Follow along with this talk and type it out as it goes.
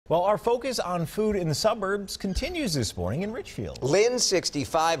Well, our focus on food in the suburbs continues this morning in Richfield. Lynn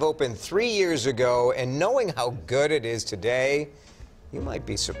 65 opened 3 years ago, and knowing how good it is today, you might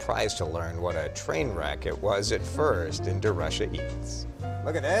be surprised to learn what a train wreck it was at first in DeRusha Eats.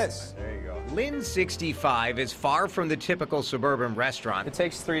 Look at this. There you go. Lynn 65 is far from the typical suburban restaurant. It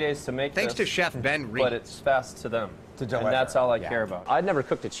takes 3 days to make Thanks to Chef Ben Rients. but it's fast to them. To deliver. And that's all I care about. I'd never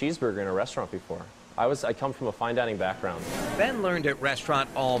cooked a cheeseburger in a restaurant before. I come from a fine dining background. Ben learned at Restaurant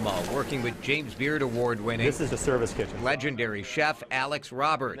Alma, working with James Beard Award-winning This is the service kitchen. legendary chef Alex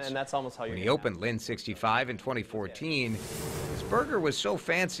Roberts. And that's almost how you When he opened Lynn 65 in 2014, his burger was so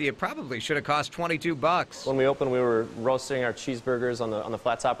fancy it probably should have cost $22. When we opened, we were roasting our cheeseburgers on the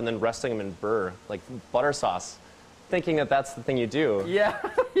flat top and then resting them in burr, like butter sauce, thinking that that's the thing you do. Yeah.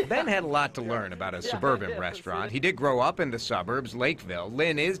 Ben had a lot to learn about a suburban restaurant. He did grow up in the suburbs, Lakeville.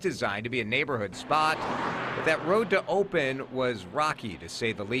 Lynn is designed to be a neighborhood spot, but that road to open was rocky, to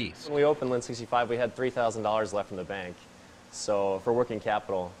say the least. When we opened Lynn 65, we had $3,000 left in the bank. So for working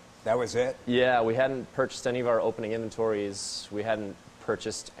capital. That was it? Yeah, we hadn't purchased any of our opening inventories. We hadn't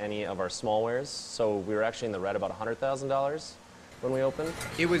purchased any of our small wares. So we were actually in the red about $100,000 when we opened.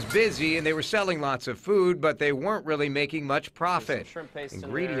 It was busy and they were selling lots of food, but they weren't really making much profit. Shrimp paste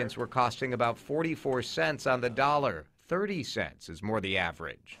Ingredients were costing about 44 cents on the dollar. 30 cents is more the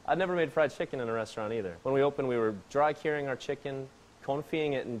average. I'd never made fried chicken in a restaurant either. When we opened, we were dry curing our chicken,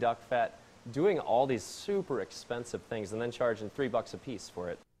 confit it in duck fat, doing all these super expensive things and then charging $3 a piece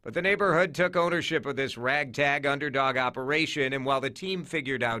for it. But the neighborhood took ownership of this ragtag underdog operation, and while the team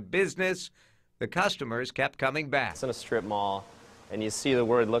figured out business, the customers kept coming back. It's in a strip mall, and you see the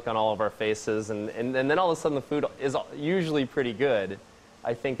worried look on all of our faces, and then all of a sudden the food is usually pretty good.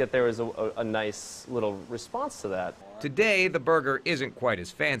 I think that there was a nice little response to that. Today, the burger isn't quite as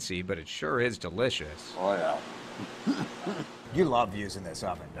fancy, but it sure is delicious. Oh, yeah. You love using this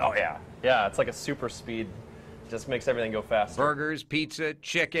oven. Oh, yeah. Yeah, it's like a super speed. Just makes everything go faster. Burgers, pizza,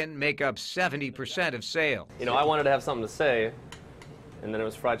 chicken make up 70% of sales. You know, I wanted to have something to say, and then it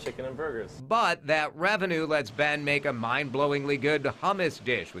was fried chicken and burgers. But that revenue lets Ben make a mind-blowingly good hummus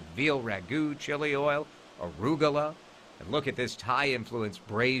dish with veal ragu, chili oil, arugula. And look at this Thai-influenced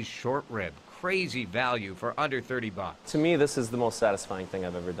braised short rib. Crazy value for under 30 bucks. To me, this is the most satisfying thing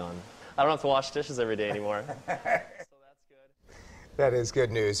I've ever done. I don't have to wash dishes every day anymore. So that's good. That is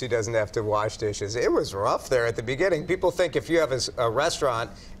good news. He doesn't have to wash dishes. It was rough there at the beginning. People think if you have a restaurant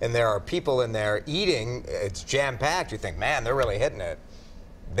and there are people in there eating, it's jam-packed. You think, man, they're really hitting it.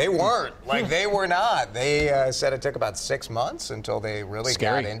 They weren't. Like, they were not. They said it took about 6 months until they really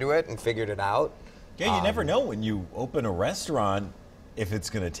got into it and figured it out. Yeah, you never know when you open a restaurant if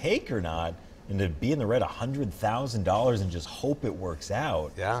it's going to take or not, and to be in the red $100,000 and just hope it works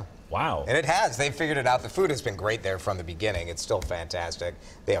out. Yeah. Wow. And it has. They've figured it out. The food has been great there from the beginning. It's still fantastic.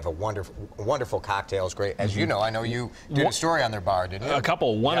 They have a wonderful cocktails. Great. As you know, I know you did a story on their bar, didn't you? A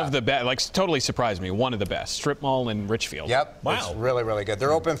couple. One of the best, like, totally surprised me. One of the best. Strip mall in Richfield. Yep. Wow. It's really, really good.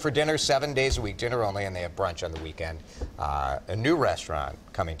 They're open for dinner 7 days a week, dinner only, and they have brunch on the weekend. A new restaurant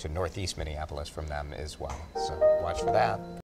coming to Northeast Minneapolis from them as well. So watch for that.